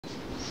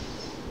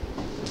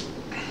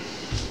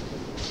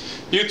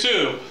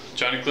YouTube,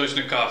 Johnny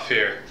Kalashnikov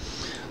here.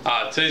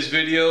 Today's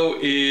video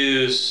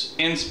is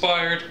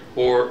inspired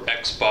or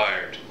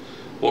expired.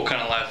 What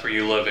kind of life are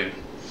you living?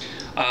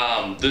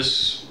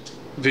 This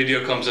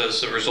video comes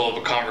as a result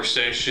of a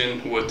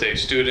conversation with a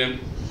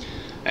student,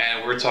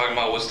 and we're talking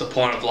about what's the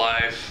point of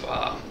life.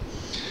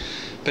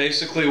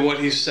 Basically what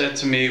he said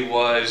to me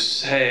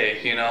was,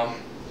 hey, you know,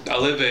 I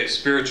live a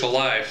spiritual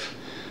life,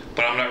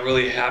 but I'm not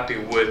really happy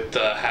with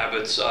the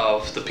habits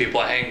of the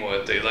people I hang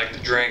with. They like to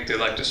drink, they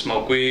like to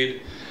smoke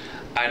weed.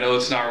 I know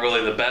it's not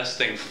really the best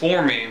thing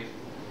for me,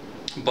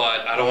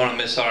 but I don't want to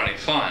miss out on any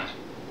fun.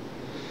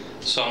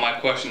 So my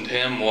question to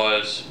him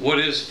was, what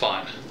is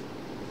fun?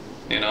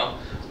 You know,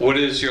 what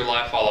is your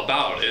life all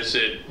about? Is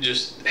it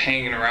just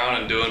hanging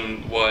around and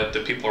doing what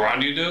the people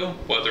around you do,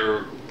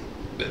 whether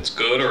it's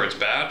good or it's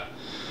bad?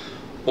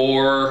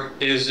 Or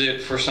is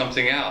it for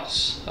something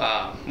else?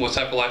 What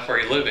type of life are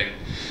you living?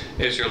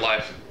 Is your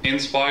life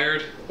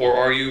inspired or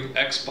are you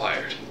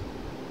expired?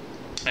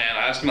 And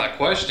I asked him that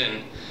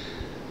question,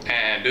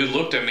 and dude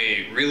looked at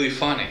me really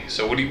funny.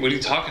 So what are you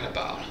talking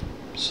about?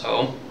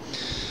 So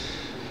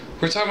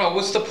we're talking about,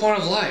 what's the point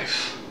of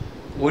life?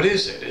 What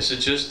is it? Is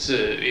it just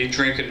to eat,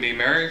 drink, and be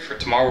merry, for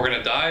tomorrow we're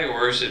gonna die,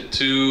 or is it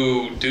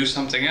to do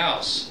something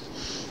else?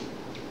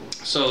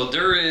 So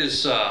there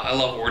is, I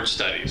love word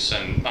studies,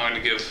 and I'm going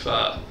to give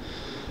a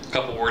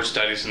couple word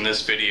studies in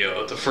this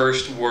video. The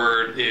first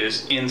word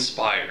is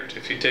inspired.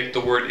 If you take the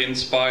word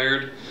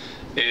inspired,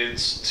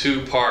 it's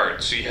two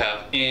parts. You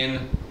have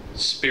in,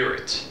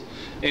 spirit.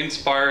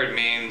 Inspired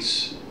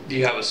means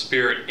you have a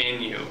spirit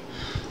in you.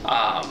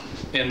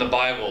 In the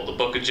Bible, the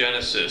book of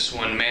Genesis,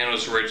 when man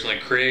was originally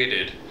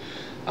created,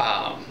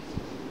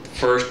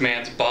 first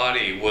man's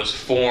body was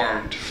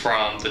formed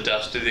from the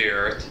dust of the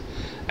earth.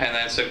 And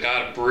then so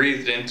God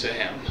breathed into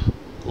him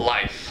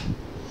life.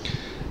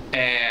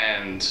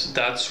 And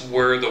that's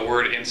where the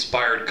word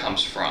inspired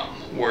comes from,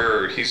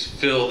 where he's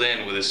filled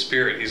in with his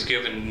spirit. He's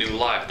given new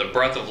life, the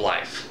breath of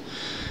life.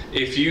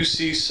 If you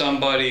see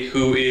somebody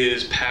who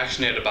is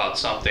passionate about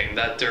something,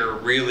 that they're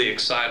really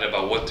excited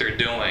about what they're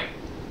doing,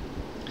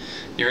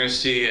 you're going to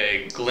see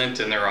a glint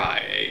in their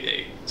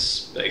eye,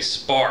 a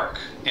spark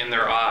in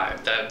their eye.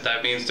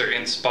 That means they're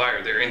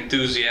inspired, they're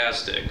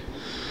enthusiastic.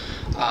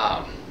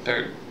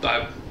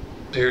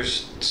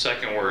 Here's the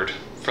second word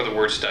for the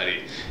word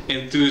study,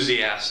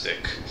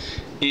 enthusiastic.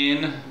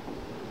 En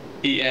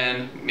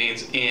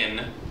means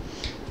in,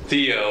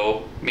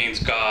 theo means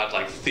God,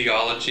 like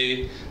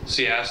theology.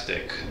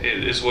 Theistic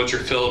is what you're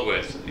filled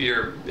with.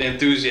 You're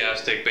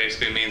enthusiastic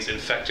basically means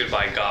infected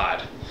by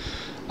God,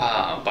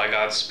 by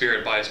God's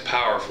spirit, by his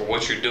power for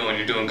what you're doing.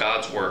 You're doing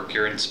God's work.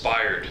 You're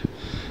inspired.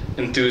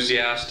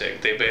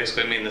 Enthusiastic, they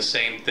basically mean the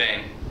same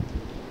thing.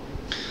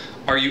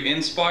 Are you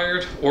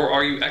inspired or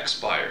are you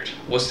expired?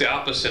 What's the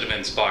opposite of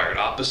inspired?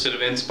 Opposite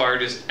of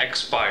inspired is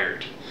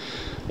expired.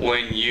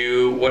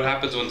 What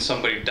happens when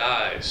somebody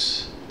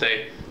dies?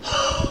 They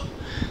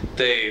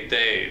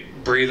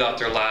breathe out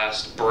their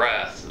last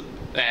breath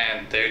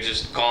and they're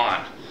just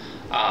gone.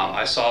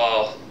 I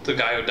saw the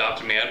guy who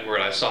adopted me,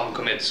 Edward. I saw him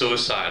commit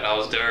suicide. I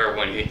was there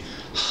when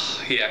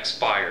he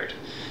expired.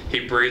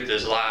 He breathed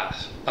his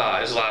last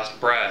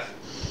breath.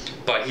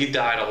 But he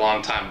died a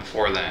long time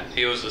before then.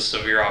 He was a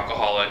severe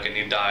alcoholic, and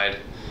he died,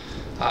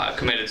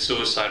 committed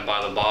suicide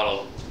by the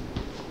bottle.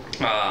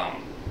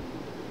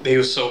 He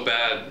was so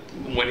bad,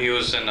 when he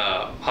was in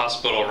a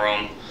hospital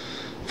room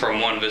from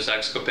one of his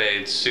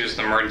escapades, he was in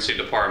the emergency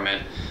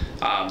department,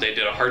 they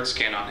did a heart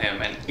scan on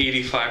him, and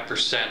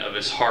 85% of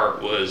his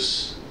heart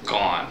was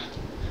gone.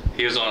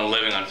 He was only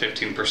living on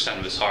 15%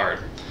 of his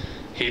heart.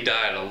 He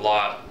died a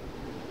lot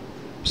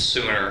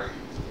sooner,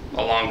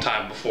 a long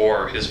time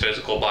before his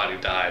physical body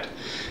died.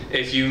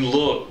 If you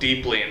look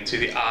deeply into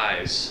the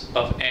eyes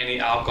of any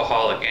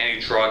alcoholic,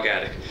 any drug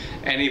addict,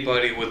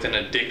 anybody with an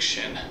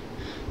addiction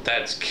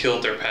that's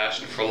killed their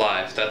passion for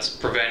life, that's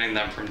preventing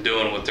them from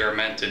doing what they're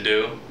meant to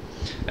do,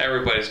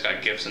 everybody's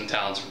got gifts and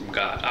talents from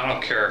God. I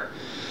don't care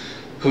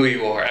who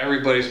you are.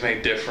 Everybody's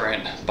made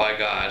different by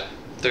God.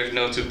 There's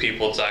no two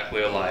people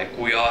exactly alike.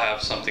 We all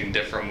have something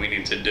different we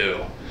need to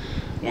do.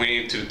 We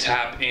need to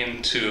tap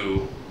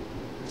into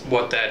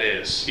what that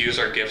is. Use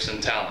our gifts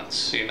and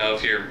talents. You know,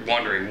 if you're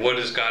wondering, what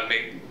does God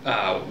make?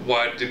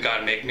 Why did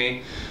God make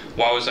me?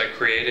 Why was I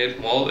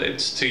created? Well,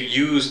 it's to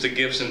use the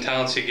gifts and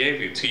talents he gave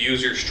you, to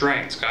use your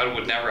strengths. God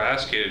would never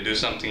ask you to do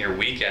something you're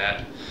weak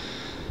at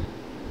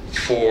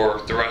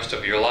for the rest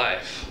of your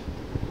life.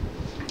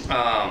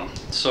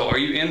 So are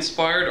you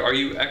inspired or are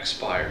you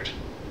expired?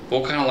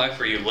 What kind of life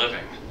are you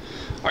living?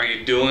 Are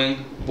you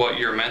doing what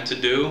you're meant to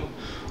do,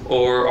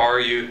 or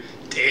are you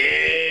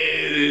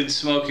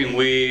smoking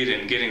weed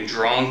and getting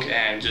drunk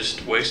and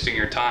just wasting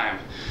your time?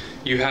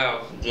 You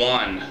have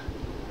one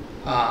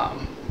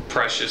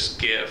precious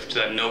gift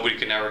that nobody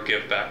can ever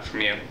give back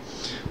from you,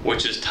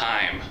 which is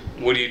time.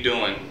 What are you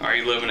doing? Are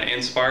you living an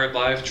inspired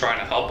life, trying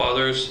to help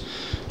others,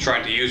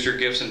 trying to use your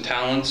gifts and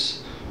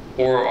talents,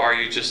 or are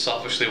you just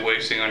selfishly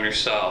wasting on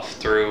yourself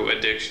through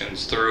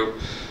addictions, through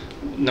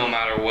no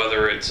matter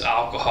whether it's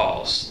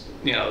alcohol,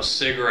 you know,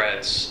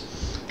 cigarettes,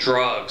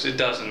 drugs, it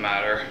doesn't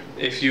matter.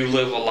 If you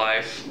live a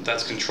life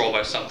that's controlled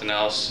by something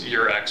else,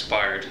 you're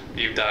expired.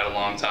 You've died a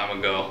long time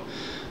ago.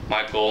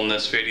 My goal in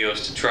this video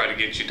is to try to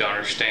get you to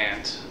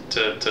understand,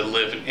 to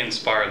live an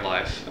inspired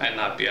life and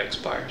not be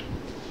expired.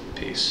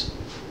 Peace.